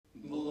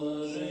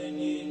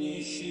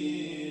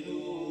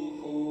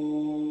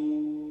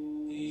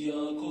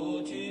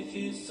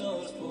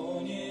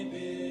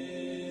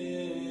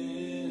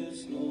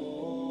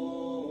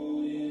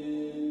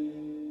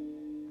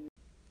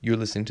You're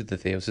listening to the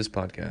Theosis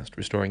Podcast,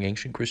 restoring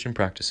ancient Christian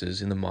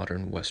practices in the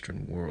modern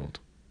Western world.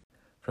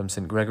 From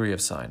St. Gregory of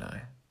Sinai.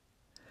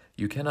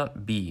 You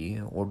cannot be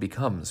or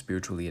become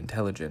spiritually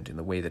intelligent in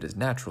the way that is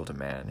natural to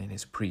man in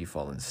his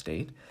pre-fallen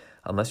state,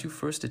 unless you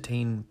first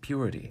attain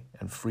purity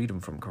and freedom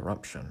from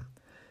corruption.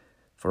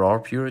 For our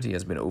purity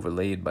has been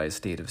overlaid by a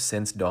state of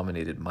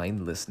sense-dominated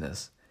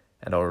mindlessness,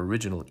 and our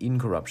original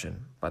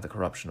incorruption by the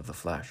corruption of the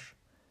flesh.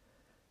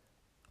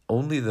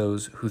 Only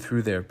those who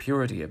through their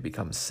purity have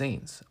become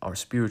saints are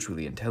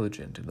spiritually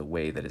intelligent in the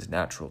way that is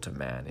natural to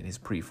man in his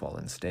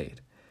pre-fallen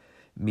state.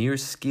 Mere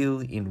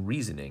skill in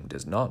reasoning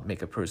does not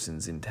make a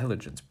person's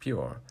intelligence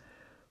pure,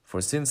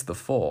 for since the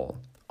fall,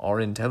 our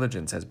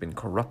intelligence has been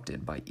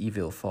corrupted by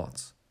evil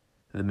thoughts.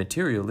 The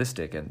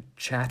materialistic and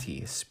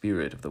chatty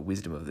spirit of the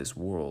wisdom of this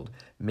world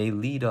may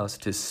lead us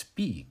to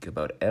speak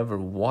about ever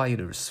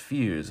wider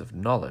spheres of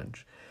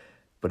knowledge,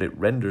 but it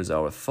renders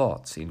our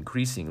thoughts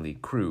increasingly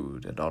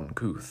crude and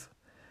uncouth.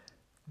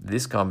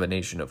 This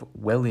combination of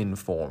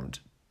well-informed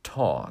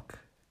talk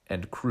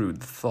and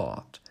crude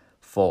thought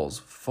falls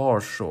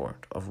far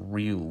short of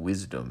real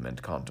wisdom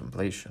and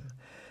contemplation,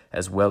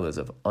 as well as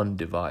of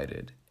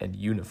undivided and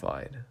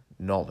unified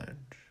knowledge.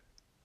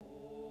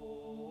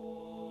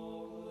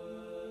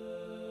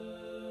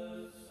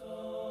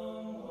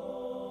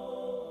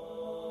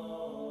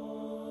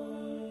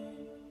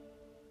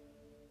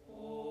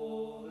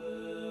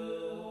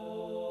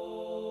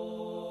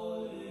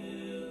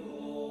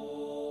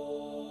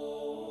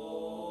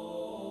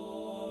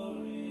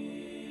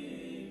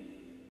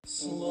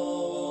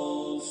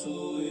 Слава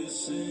Отцу и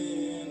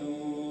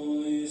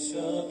Сыну и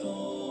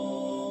Святому